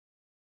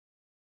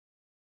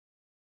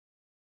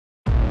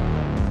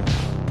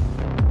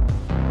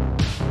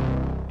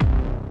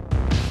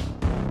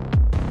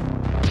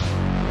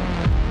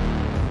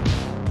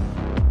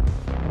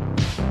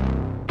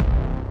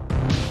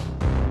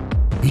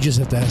just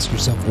have to ask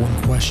yourself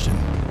one question.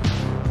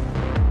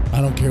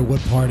 I don't care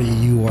what party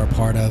you are a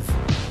part of,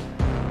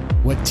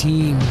 what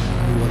team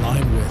you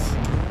align with.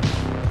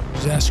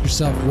 Just ask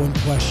yourself one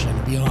question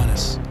and be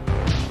honest.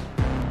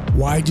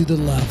 Why do the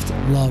left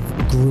love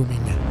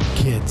grooming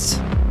kids?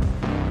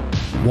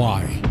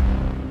 Why?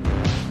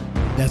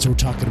 That's what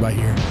we're talking about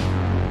here.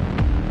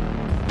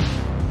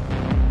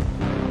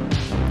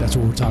 That's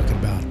what we're talking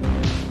about.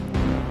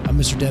 I'm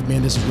Mr.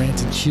 Deadman. This is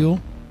Rant and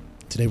Chill.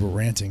 Today we're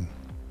ranting.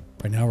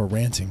 Right now we're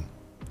ranting.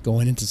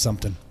 Going into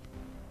something.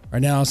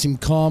 Right now I seem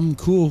calm,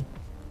 cool,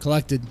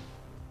 collected.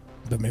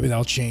 But maybe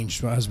that'll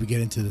change as we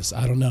get into this.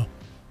 I don't know.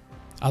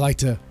 I like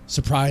to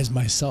surprise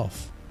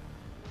myself.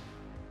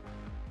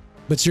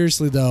 But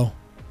seriously though,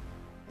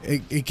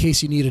 in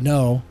case you need to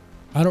know,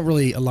 I don't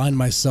really align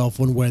myself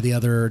one way or the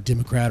other,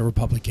 Democrat or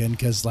Republican,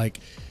 because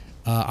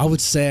I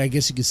would say, I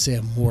guess you could say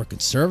I'm more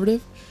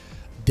conservative.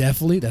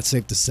 Definitely, that's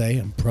safe to say.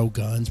 I'm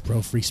pro-guns,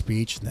 pro-free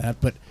speech and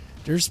that. But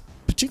there's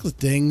particular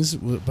things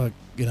about,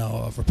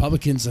 of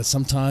Republicans that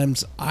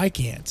sometimes I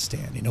can't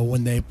stand.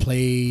 When they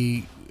play,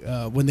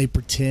 when they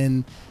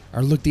pretend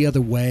or look the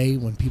other way,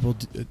 when people,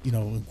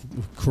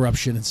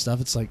 corruption and stuff.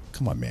 It's like,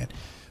 come on, man.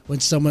 When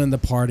someone in the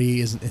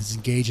party is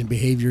engaged in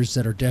behaviors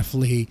that are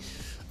definitely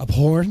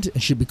abhorrent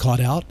and should be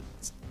called out,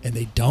 and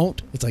they don't,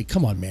 it's like,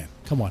 come on, man.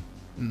 Come on.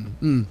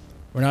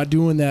 We're not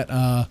doing that.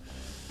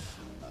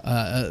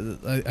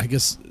 I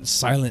guess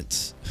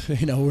silence.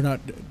 We're not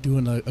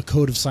doing a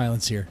code of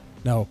silence here.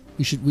 No,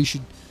 we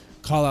should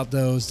call out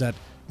those that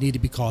need to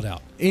be called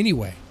out.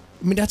 Anyway,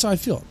 I mean, that's how I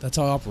feel. That's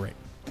how I operate.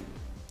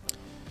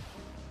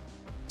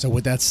 So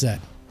with that said,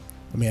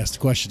 let me ask the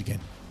question again.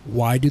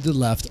 Why do the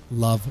left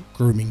love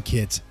grooming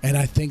kids? And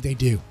I think they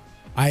do.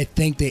 I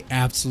think they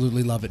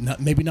absolutely love it.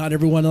 Maybe not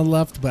everyone on the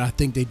left, but I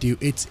think they do.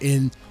 It's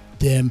in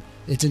them.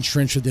 It's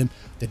entrenched with them.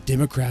 The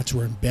Democrats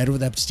were in bed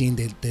with Epstein.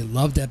 They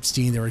loved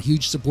Epstein. They were a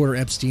huge supporter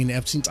of Epstein.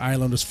 Epstein's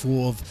island was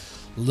full of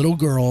little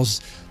girls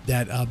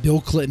that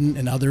Bill Clinton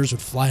and others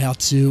would fly out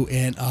to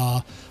and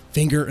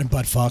finger and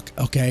butt fuck.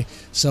 Okay,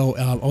 so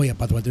oh yeah,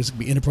 by the way, there's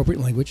gonna be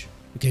inappropriate language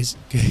in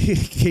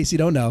case you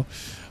don't know.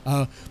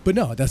 But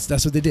no, that's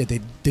what they did.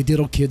 They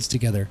diddled kids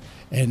together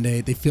and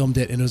they filmed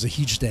it, and it was a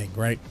huge thing,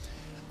 right?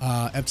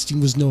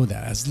 Epstein was known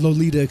that as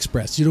Lolita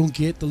Express. You don't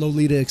get the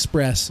Lolita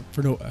Express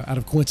for out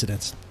of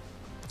coincidence.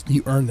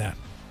 You earn that.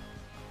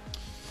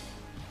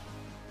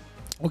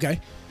 Okay,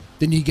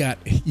 then you got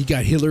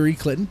Hillary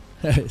Clinton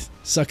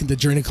sucking the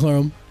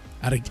adrenochrome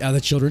out of the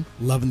children,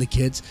 loving the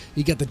kids.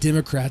 You got the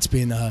Democrats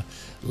being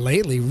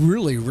lately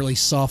really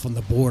soft on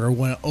the border.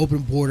 Want to open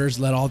borders,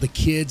 let all the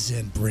kids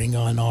in, bring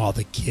on all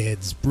the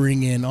kids,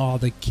 bring in all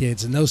the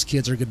kids, and those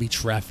kids are going to be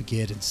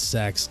trafficked and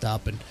sexed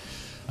up and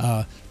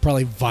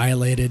probably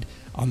violated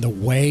on the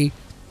way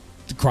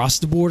across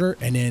the border,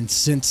 and then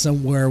sent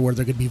somewhere where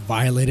they're going to be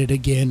violated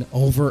again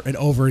over and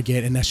over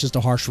again. And that's just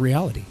a harsh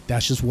reality.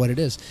 That's just what it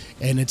is.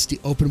 And it's the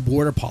open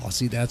border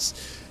policy that's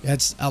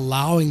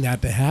allowing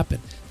that to happen.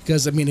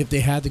 Because I mean, if they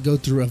had to go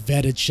through a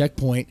vetted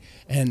checkpoint,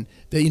 and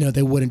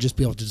they wouldn't just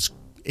be able to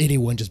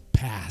anyone just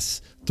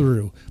pass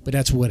through. But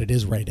that's what it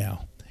is right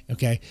now.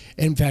 Okay.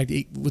 In fact,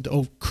 with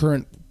the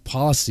current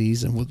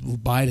policies and what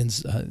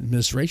Biden's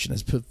administration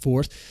has put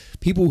forth,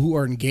 people who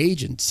are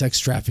engaged in sex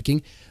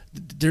trafficking,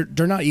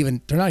 they're not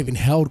even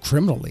held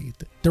criminally.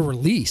 They're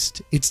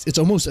released. It's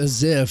almost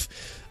as if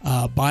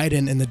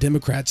Biden and the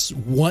Democrats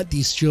want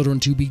these children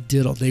to be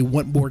diddled. They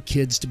want more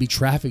kids to be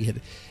trafficked.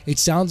 It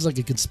sounds like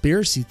a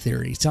conspiracy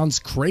theory. It sounds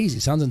crazy.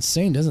 It sounds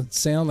insane. It doesn't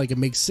sound like it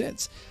makes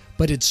sense,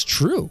 but it's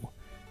true.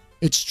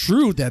 It's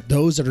true that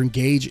those that are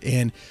engaged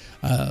in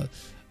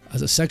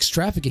as a sex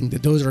trafficking,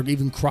 that those that are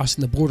even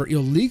crossing the border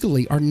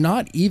illegally are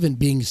not even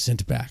being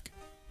sent back.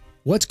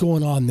 What's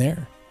going on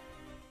there?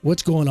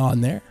 What's going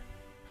on there?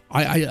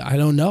 I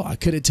don't know. I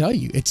couldn't tell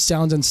you. It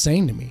sounds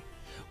insane to me.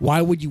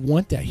 Why would you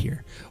want that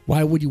here?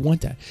 Why would you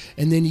want that?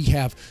 And then you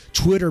have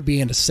Twitter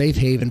being a safe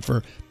haven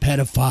for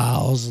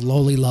pedophiles,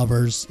 lowly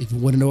lovers. If you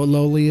want to know what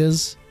lowly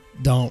is,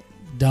 don't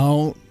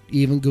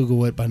even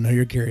Google it, but I know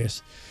you're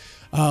curious.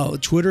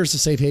 Twitter is a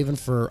safe haven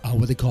for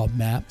what they call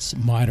MAPs,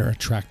 minor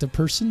attractive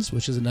persons,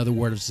 which is another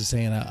word of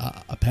saying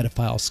a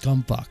pedophile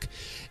scumfuck.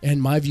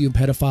 And my view of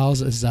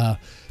pedophiles is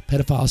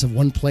pedophiles have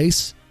one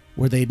place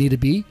where they need to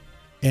be.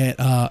 And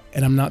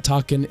I'm not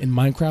talking in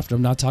Minecraft.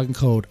 I'm not talking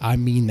code. I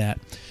mean that.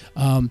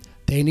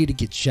 They need to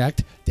get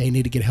checked. They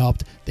need to get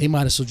helped. They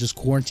might as well just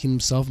quarantine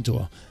themselves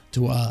into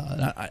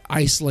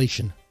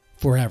isolation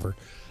forever.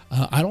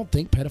 I don't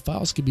think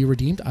pedophiles could be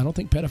redeemed. I don't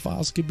think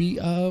pedophiles could be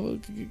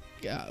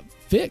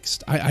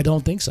fixed. I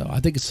don't think so.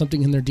 I think it's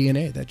something in their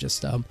DNA that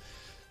just they're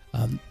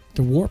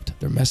warped.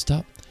 They're messed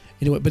up.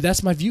 Anyway, but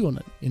that's my view on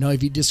it.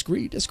 If you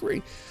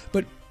disagree.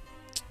 But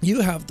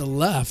you have the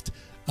left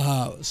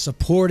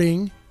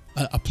supporting.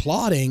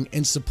 Applauding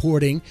and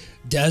supporting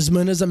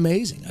Desmond is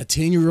amazing. A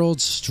 10-year-old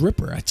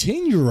stripper, a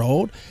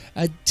 10-year-old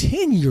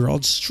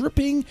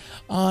stripping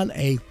on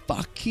a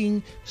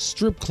fucking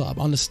strip club,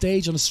 on the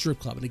stage on a strip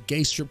club, in a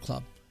gay strip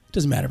club. It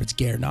doesn't matter if it's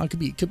gay or not.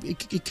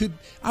 It could.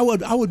 I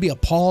would be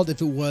appalled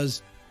if it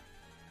was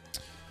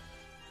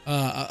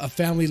a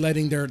family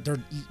letting their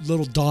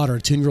little daughter,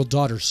 10-year-old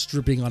daughter,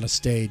 stripping on a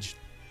stage.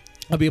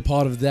 I'll be a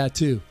part of that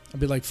too. I'll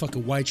be like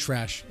fucking white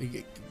trash.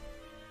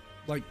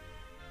 Like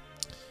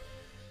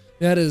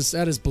that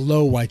is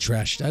below white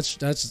trash. That's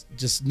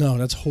just no.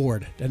 That's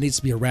horrid. That needs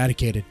to be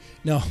eradicated.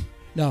 No.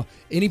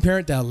 Any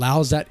parent that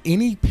allows that,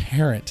 any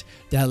parent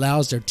that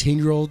allows their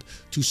 10-year-old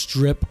to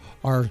strip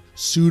or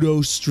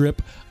pseudo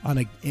strip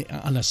on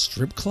a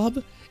strip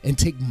club and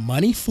take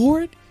money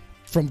for it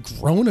from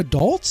grown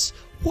adults,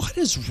 what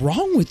is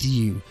wrong with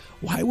you?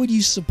 Why would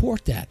you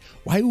support that?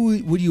 Why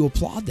would you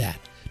applaud that?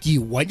 Do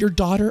you want your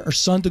daughter or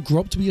son to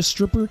grow up to be a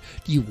stripper?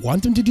 Do you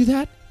want them to do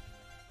that?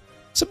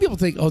 Some people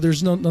think, oh,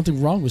 there's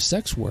nothing wrong with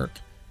sex work.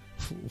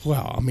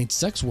 Well, I mean,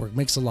 sex work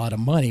makes a lot of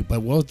money,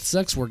 but with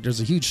sex work,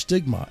 there's a huge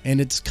stigma, and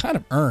it's kind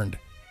of earned.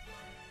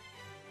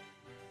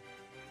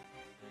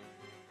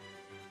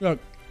 Look,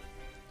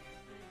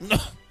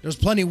 there's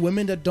plenty of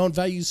women that don't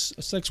value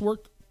sex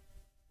work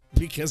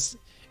because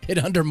it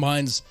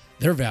undermines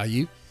their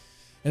value.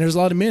 And there's a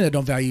lot of men that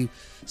don't value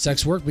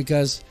sex work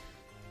because,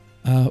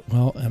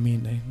 well, I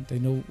mean, they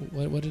know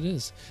what it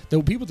is.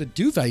 The people that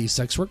do value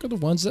sex work are the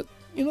ones that,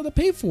 that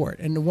pay for it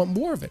and want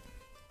more of it.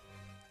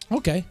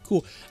 Okay,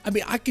 cool. I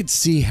mean, I could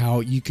see how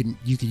you could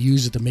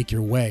use it to make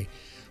your way.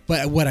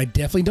 But what I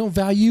definitely don't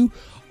value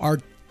are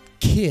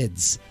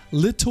kids,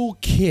 little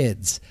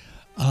kids,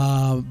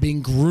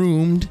 being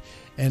groomed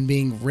and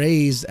being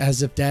raised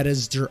as if that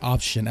is their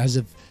option, as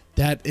if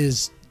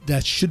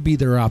that should be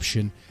their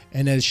option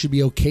and that it should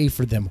be okay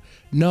for them.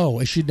 No,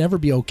 it should never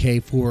be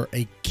okay for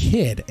a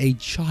kid, a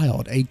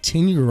child, a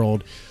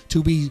 10-year-old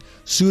to be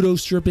pseudo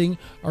stripping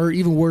or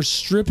even worse,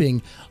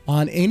 stripping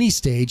on any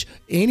stage,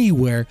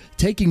 anywhere,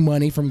 taking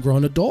money from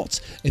grown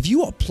adults. If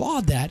you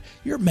applaud that,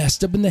 you're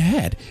messed up in the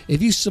head.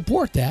 If you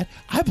support that,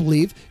 I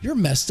believe you're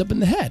messed up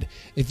in the head.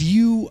 If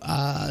you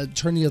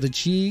turn the other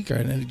cheek or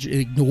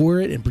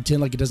ignore it and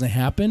pretend like it doesn't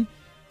happen,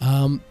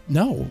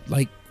 no,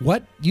 like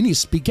what? You need to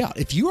speak out.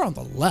 If you were on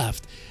the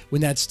left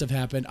when that stuff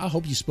happened, I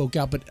hope you spoke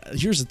out. But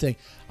here's the thing.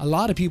 A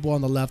lot of people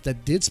on the left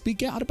that did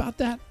speak out about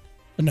that.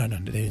 No, they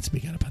didn't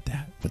speak out about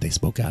that. What they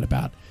spoke out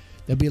about,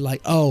 they'd be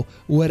like, oh,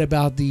 what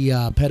about the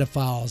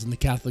pedophiles in the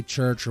Catholic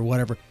Church or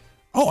whatever?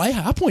 Oh,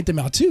 I point them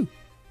out too.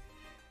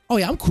 Oh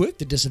yeah, I'm quick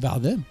to disavow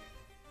them.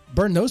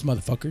 Burn those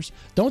motherfuckers.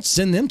 Don't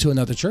send them to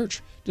another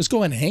church. Just go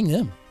ahead and hang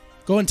them.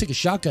 Go ahead and take a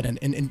shotgun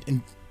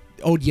and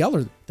old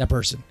yeller that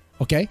person.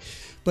 Okay?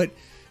 But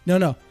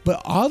no.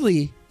 But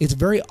oddly, it's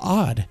very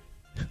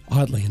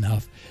oddly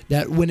enough,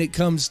 that when it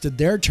comes to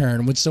their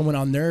turn, when someone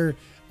on their,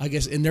 I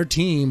guess, in their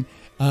team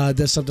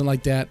does something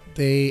like that,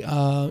 they,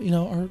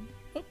 are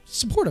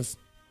supportive.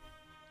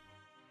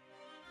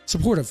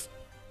 Supportive.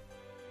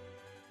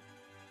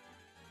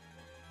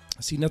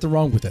 I see nothing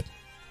wrong with it.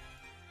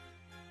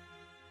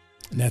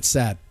 And that's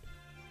sad.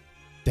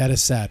 That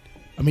is sad.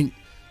 I mean,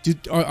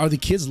 dude, are the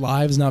kids'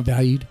 lives not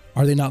valued?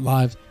 Are they not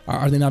live?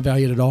 Are they not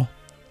valued at all?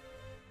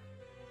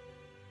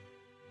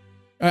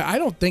 I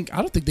don't think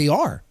they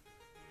are.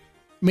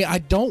 I mean, I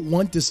don't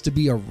want this to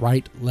be a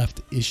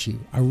right-left issue.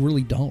 I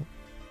really don't.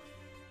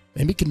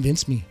 Maybe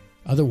convince me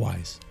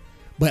otherwise.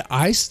 But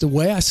the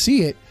way I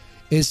see it,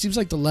 it seems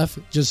like the left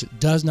just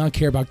does not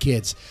care about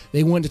kids.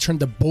 They want to turn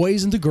the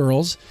boys into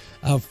girls,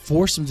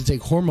 force them to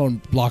take hormone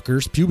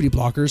blockers, puberty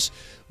blockers,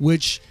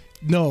 which,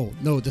 no,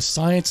 the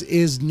science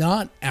is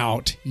not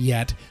out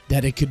yet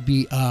that it could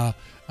be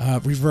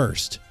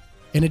reversed.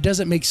 And it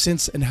doesn't make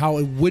sense in how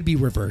it would be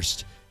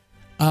reversed.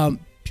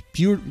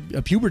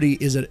 Puberty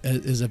is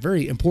a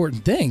very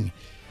important thing,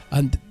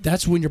 and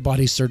that's when your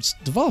body starts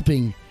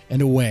developing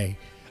in a way.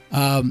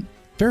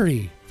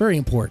 Very, very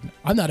important.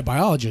 I'm not a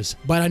biologist,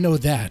 but I know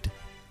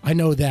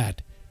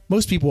that.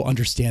 Most people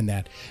understand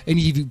that. And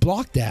if you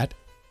block that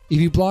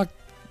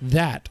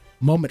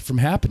moment from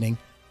happening,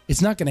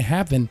 it's not going to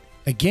happen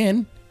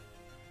again.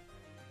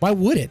 Why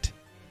would it?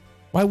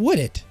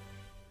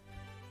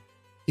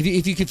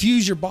 If you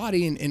confuse your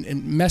body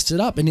and mess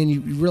it up, and then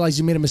you realize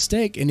you made a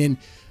mistake, and then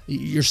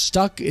you're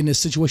stuck in a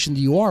situation that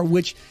you are,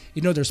 which,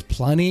 there's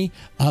plenty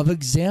of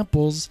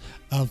examples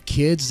of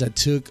kids that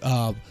took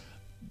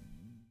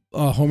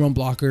hormone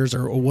blockers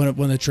or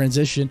when the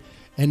transition,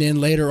 and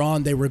then later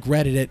on they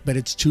regretted it, but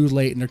it's too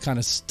late and they're kind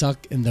of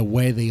stuck in the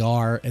way they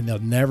are, and they'll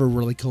never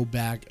really go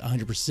back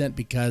 100%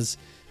 because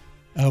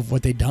of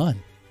what they've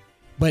done.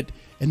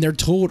 And they're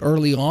told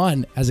early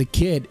on as a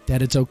kid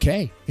that it's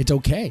okay. It's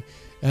okay.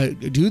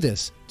 Do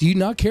this. Do you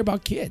not care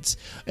about kids?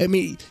 I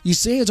mean, you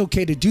say it's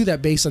okay to do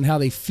that based on how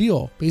they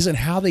feel. A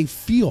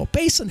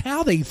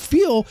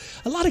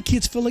lot of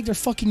kids feel like they're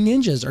fucking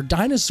ninjas or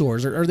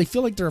dinosaurs, or they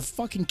feel like they're a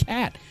fucking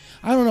cat.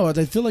 I don't know.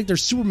 They feel like they're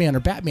Superman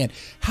or Batman.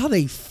 How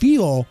they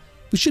feel,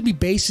 we should be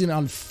basing it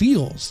on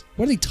feels.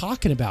 What are they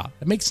talking about?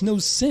 It makes no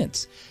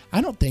sense.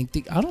 I don't think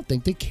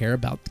they care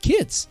about the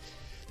kids.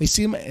 They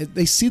see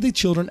the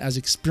children as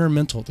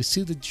experimental. They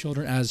see the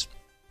children as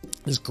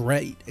this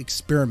great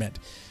experiment.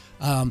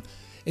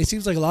 It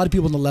seems like a lot of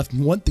people on the left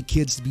want the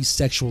kids to be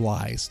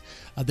sexualized.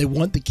 They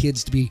want the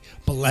kids to be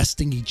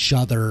molesting each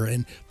other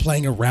and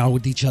playing around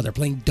with each other,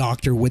 playing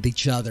doctor with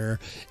each other,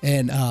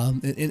 and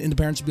the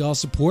parents to be all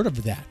supportive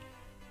of that.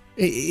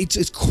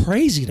 It's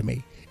crazy to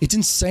me. It's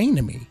insane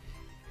to me.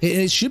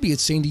 It should be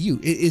insane to you.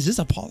 Is this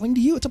appalling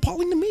to you? It's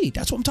appalling to me.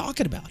 That's what I'm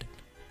talking about.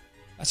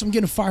 That's why I'm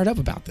getting fired up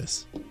about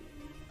this.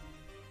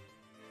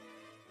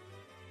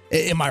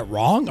 Am I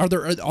wrong? Are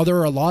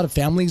there a lot of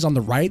families on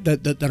the right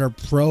that are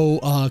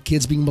pro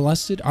kids being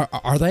molested?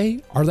 Are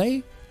they?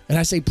 And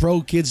I say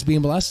pro kids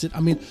being molested.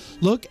 I mean,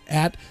 look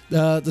at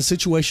the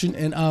situation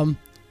in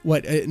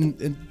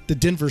in the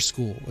Denver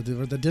school, or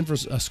the Denver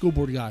school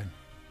board guy.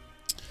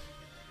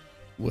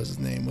 What's his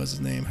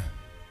name?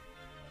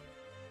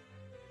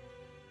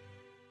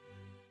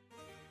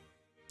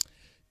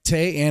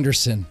 Tay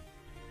Anderson.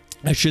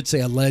 I should say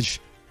alleged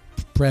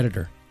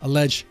perpetrator.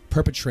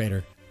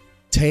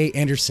 Tay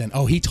Anderson.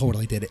 Oh, he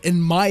totally did it.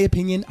 In my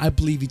opinion, I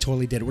believe he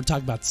totally did it. We're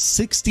talking about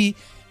 60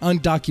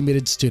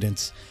 undocumented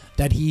students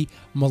that he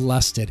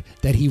molested,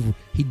 that he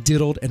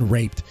diddled and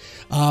raped.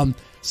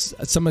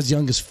 Some as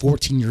young as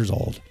 14 years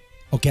old.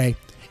 Okay.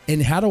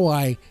 And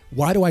why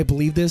do I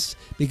believe this?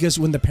 Because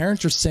when the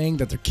parents are saying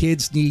that their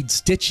kids need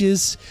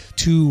stitches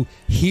to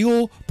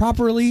heal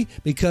properly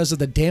because of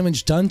the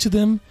damage done to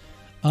them,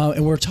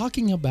 and we're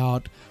talking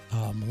about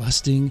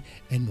molesting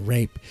and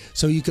rape.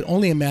 So you can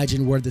only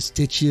imagine where the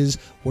stitches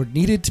were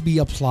needed to be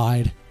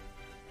applied.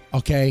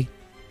 Okay.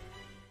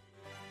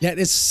 That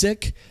is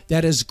sick.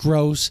 That is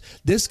gross.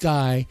 This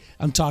guy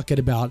I'm talking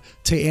about,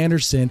 Tay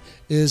Anderson,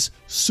 is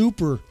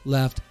super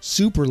left,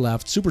 super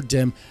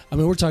dim. I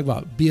mean, we're talking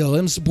about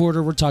BLM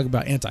supporter. We're talking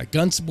about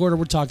anti-gun supporter.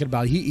 We're talking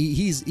about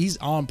he's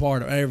on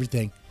part of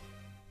everything.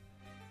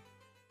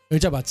 We're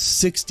talking about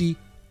 60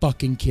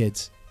 fucking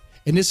kids.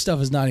 And this stuff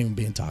is not even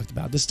being talked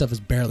about. This stuff is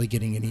barely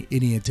getting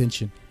any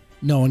attention.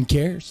 No one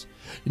cares.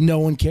 No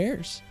one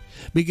cares.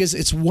 Because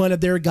it's one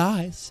of their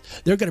guys.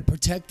 They're going to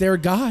protect their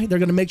guy. They're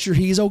going to make sure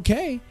he's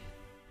okay.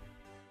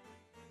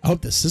 I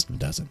hope the system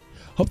doesn't.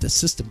 I hope the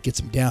system gets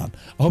him down.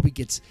 I hope he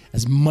gets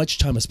as much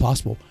time as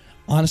possible.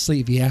 Honestly,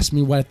 if you ask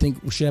me what I think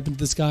should happen to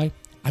this guy,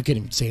 I couldn't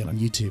even say it on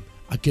YouTube.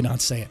 I could not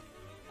say it.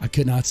 I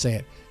could not say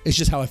it. It's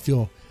just how I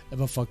feel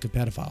about fucking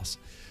pedophiles.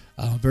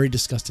 Very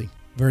disgusting.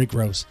 Very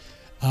gross.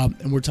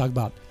 And we're talking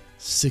about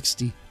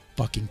 60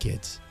 fucking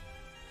kids.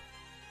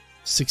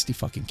 60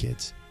 fucking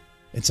kids.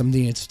 And some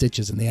needed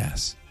stitches in the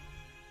ass.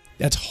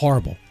 That's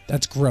horrible.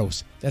 That's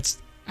gross.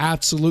 That's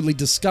absolutely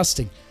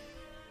disgusting.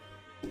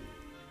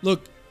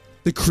 Look,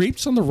 the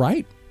creeps on the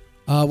right.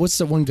 What's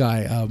that one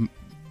guy?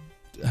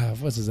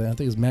 What's his name? I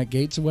think it was Matt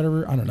Gaetz or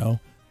whatever. I don't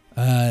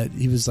know.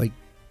 He was like,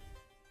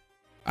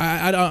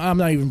 I'm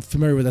not even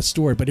familiar with that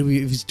story, but if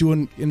he's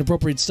doing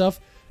inappropriate stuff,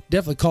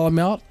 definitely call him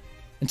out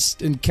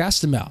and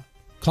cast him out.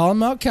 Call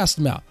him out, cast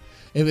him out.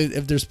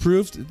 If there's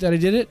proof that he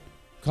did it,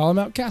 call him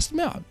out, cast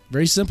him out.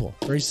 Very simple.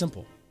 Very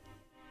simple.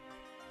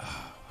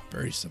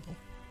 Very simple.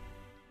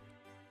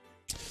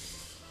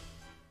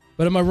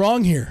 But am I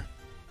wrong here?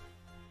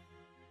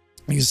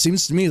 Because it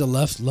seems to me the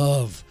left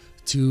love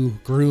to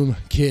groom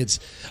kids.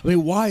 I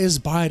mean, why is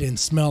Biden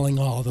smelling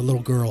all the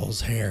little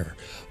girls' hair?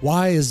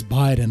 Why is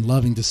Biden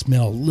loving to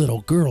smell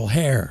little girl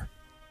hair?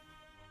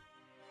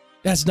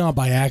 That's not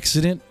by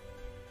accident.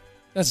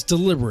 That's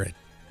deliberate.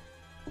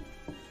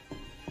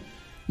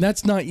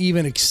 That's not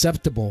even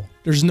acceptable.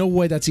 There's no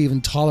way that's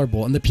even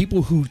tolerable. And the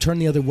people who turn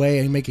the other way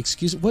and make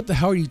excuses, what the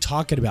hell are you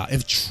talking about?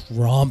 If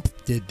Trump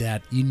did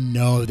that, you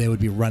know they would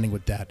be running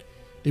with that.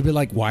 They'd be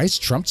like, why is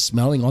Trump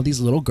smelling all these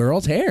little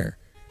girls' hair?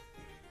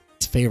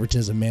 It's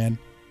favoritism, man.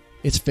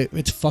 It's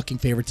fucking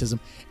favoritism.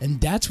 And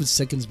that's what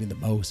sickens me the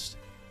most.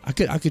 I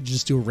could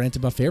just do a rant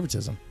about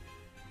favoritism.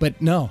 But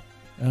no.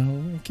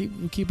 We'll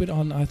keep it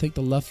on. I think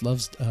the left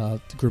loves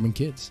grooming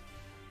kids.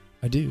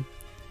 I do.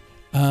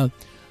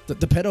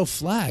 The pedo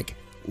flag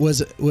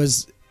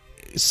was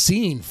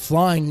seen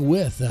flying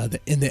with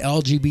in the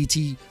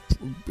LGBT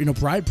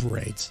pride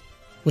parades.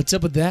 What's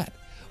up with that?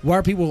 Why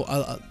are people?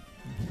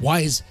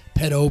 Why is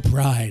pedo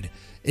pride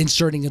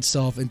inserting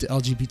itself into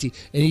LGBT?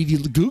 And if you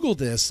Google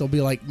this, they'll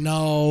be like,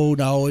 no,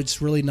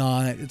 it's really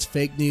not. It's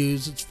fake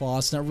news. It's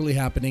false. It's not really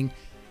happening.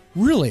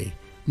 Really,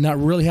 not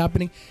really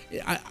happening.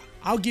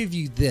 I'll give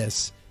you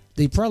this.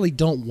 They probably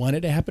don't want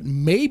it to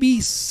happen. Maybe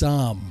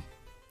some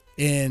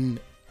in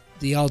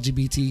the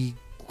LGBT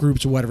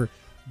groups or whatever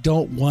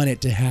don't want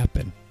it to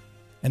happen.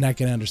 And I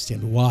can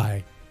understand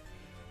why.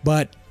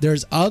 But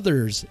there's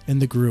others in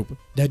the group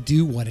that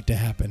do want it to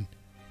happen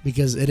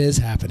because it is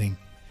happening.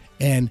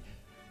 And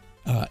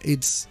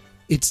it's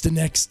the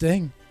next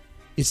thing.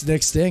 It's the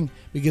next thing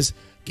because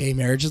gay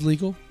marriage is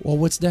legal. Well,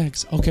 what's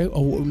next? Okay.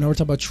 Oh, now we're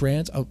talking about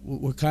trans.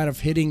 We're kind of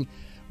hitting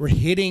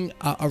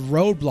a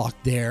roadblock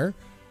there,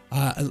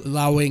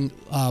 allowing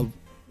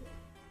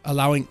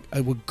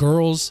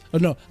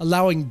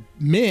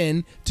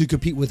men to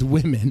compete with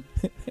women.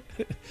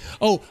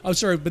 Oh, I'm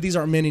sorry, but these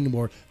aren't men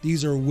anymore.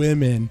 These are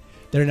women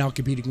that are now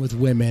competing with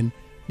women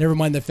Never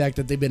mind the fact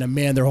that they've been a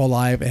man their whole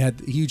life and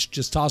had huge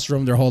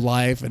testosterone their whole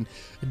life and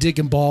a dick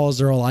and balls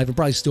their whole life and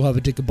probably still have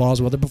a dick and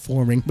balls while they're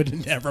performing, but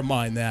never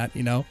mind that,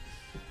 you know?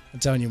 I'm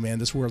telling you, man,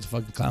 this world's a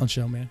fucking clown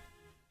show, man.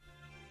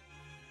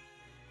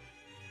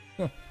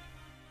 Huh.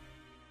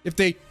 If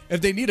they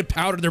need to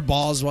powder their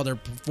balls while they're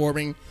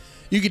performing,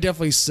 you could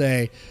definitely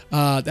say,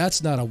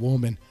 that's not a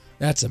woman.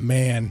 That's a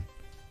man.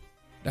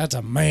 That's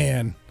a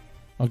man.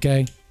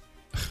 Okay?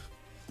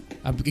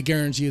 I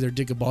guarantee you their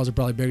dick and balls are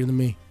probably bigger than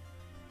me.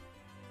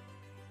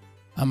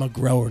 I'm a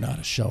grower, not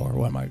a shower.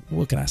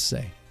 What can I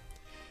say?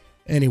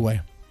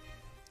 Anyway.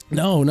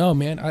 No,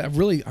 man. I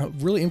really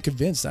am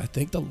convinced. I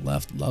think the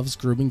left loves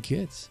grooming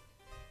kids.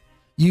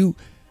 In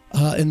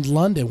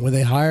London, when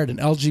they hired an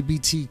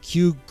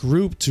LGBTQ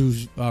group to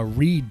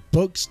read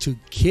books to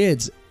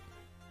kids,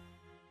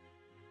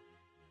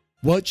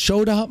 what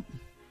showed up?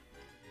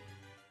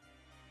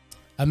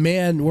 A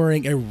man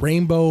wearing a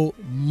rainbow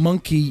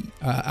monkey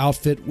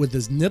outfit with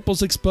his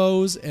nipples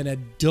exposed and a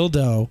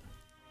dildo.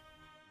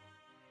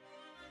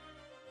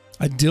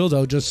 A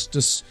dildo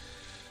just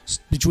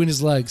between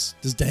his legs,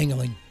 just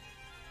dangling.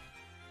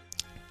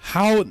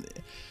 How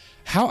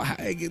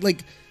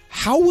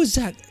was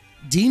that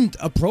deemed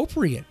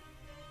appropriate?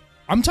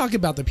 I'm talking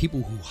about the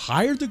people who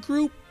hired the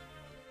group.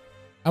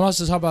 I'm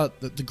also talking about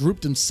the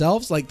group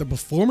themselves, like the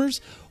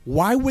performers.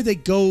 Why would they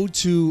go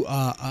to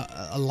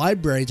a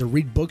library to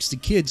read books to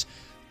kids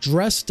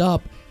dressed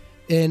up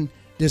in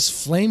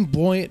this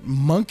flamboyant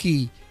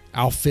monkey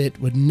outfit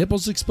with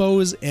nipples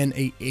exposed and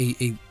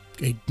a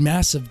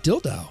massive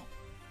dildo?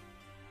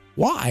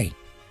 Why?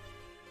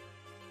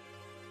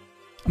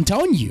 I'm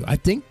telling you, I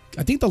think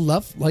the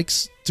left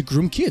likes to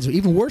groom kids. Or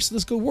even worse,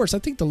 let's go worse. I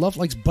think the left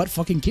likes butt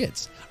fucking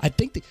kids. I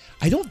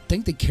don't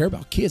think they care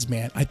about kids,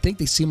 man. I think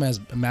they see them as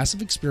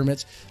massive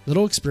experiments,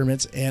 little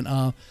experiments, and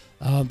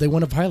they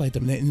want to highlight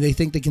them. And they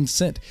think they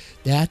consent.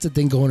 That's the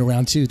thing going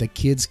around too. That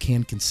kids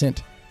can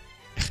consent.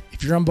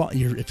 If you're on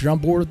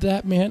board with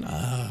that, man,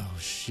 oh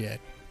shit,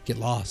 get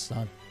lost,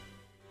 son.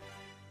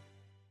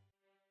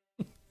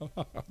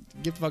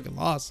 Get fucking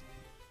lost,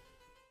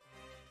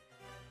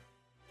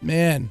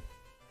 man.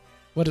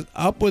 What is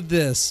up with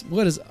this?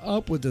 What is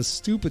up with this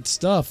stupid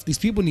stuff? These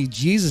people need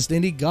Jesus. They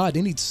need God.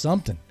 They need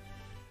something.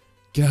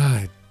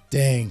 God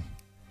dang.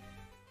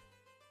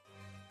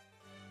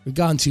 We've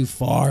gone too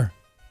far.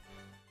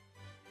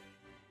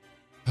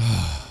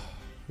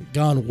 We've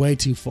gone way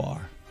too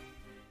far.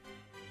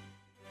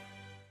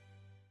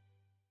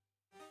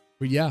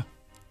 But yeah,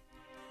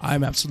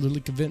 I'm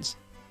absolutely convinced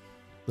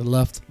the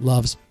left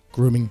loves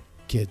grooming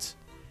kids.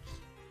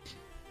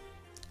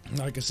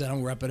 Like I said, I'm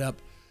going to wrap it up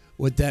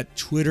with that.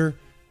 Twitter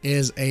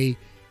is a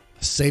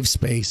safe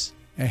space,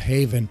 a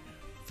haven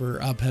for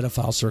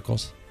pedophile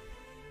circles.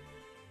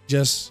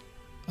 Just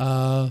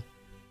pay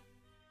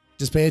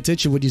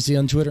attention what you see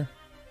on Twitter.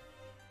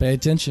 Pay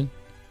attention.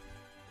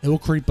 It will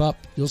creep up.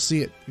 You'll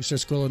see it. You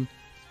start scrolling.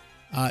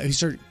 If you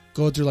start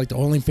going through like the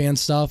OnlyFans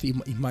stuff,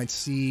 you might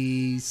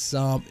see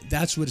some.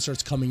 That's when it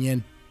starts coming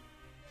in.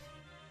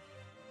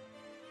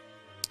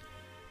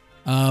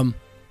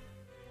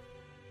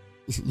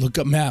 Look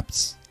up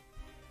maps.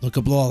 Look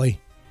up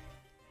Lolly.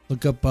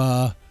 Look up,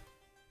 I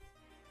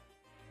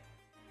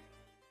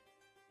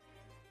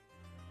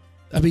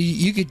mean,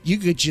 you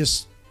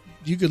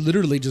could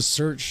literally just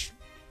search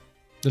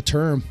the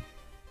term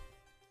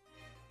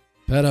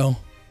pedo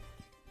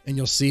and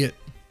you'll see it.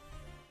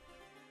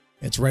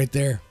 It's right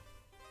there.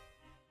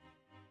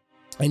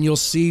 And you'll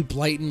see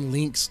blatant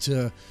links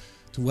to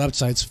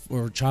websites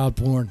for child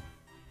porn.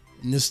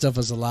 And this stuff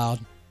is allowed.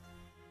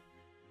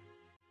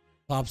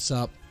 Pops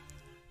up.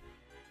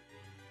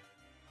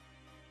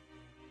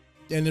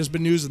 And there's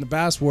been news in the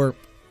past where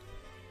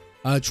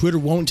Twitter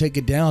won't take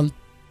it down.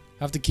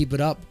 Have to keep it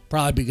up,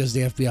 probably because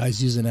the FBI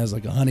is using it as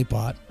like a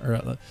honeypot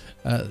or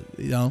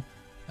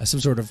some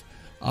sort of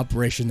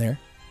operation there.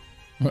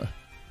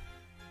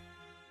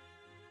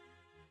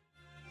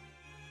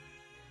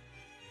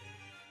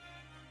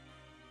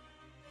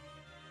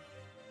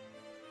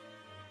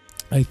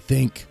 I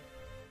think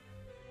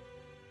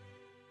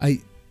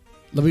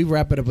let me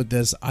wrap it up with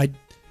this. I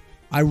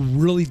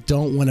really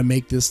don't want to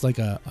make this like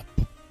a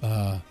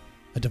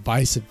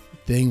divisive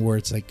thing where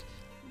it's like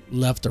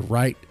left or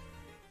right,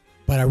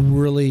 but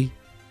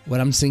what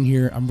I'm seeing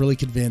here, I'm really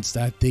convinced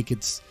that I think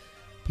it's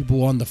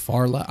people on the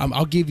far left.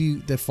 I'll give you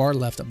the far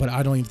left, but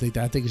I don't even think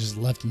that. I think it's just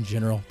left in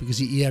general,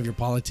 because you have your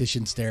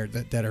politicians there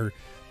that are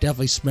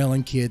definitely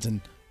smelling kids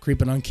and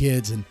creeping on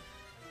kids, and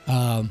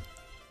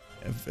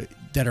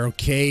that are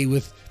okay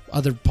with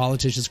other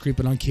politicians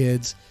creeping on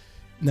kids.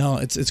 No,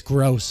 it's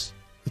gross.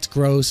 It's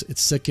gross.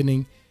 It's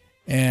sickening.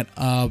 And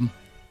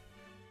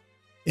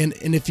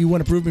if you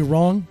want to prove me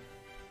wrong,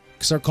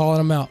 start calling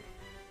them out.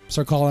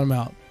 Start calling them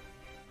out.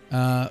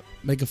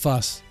 Make a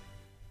fuss.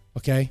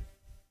 Okay?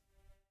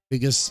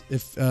 Because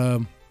if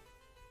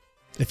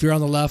you're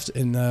on the left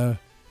and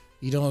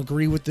you don't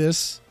agree with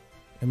this,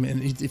 I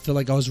mean, you feel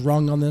like I was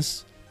wrong on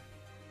this,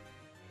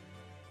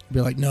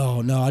 be like,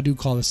 no, I do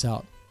call this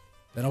out.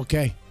 Then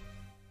okay.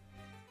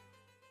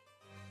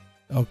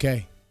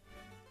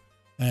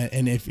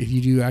 And if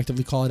you do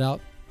actively call it out,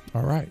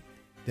 all right,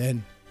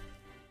 then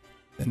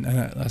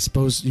I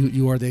suppose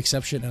you are the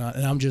exception,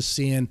 and I'm just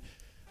seeing,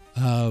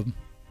 well,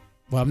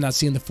 I'm not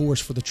seeing the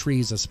forest for the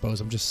trees. I suppose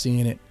I'm just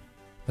seeing it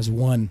as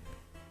one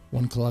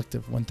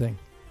collective, one thing.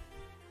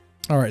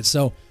 All right,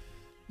 so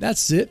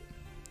that's it.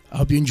 I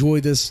hope you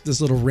enjoyed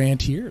this little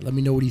rant here. Let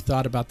me know what you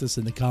thought about this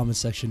in the comment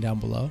section down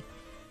below,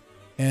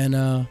 and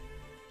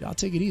y'all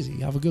take it easy.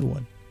 Have a good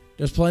one.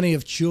 There's plenty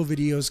of chill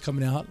videos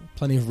coming out,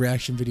 plenty of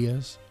reaction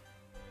videos.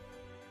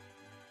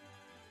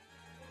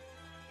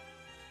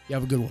 You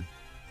have a good one.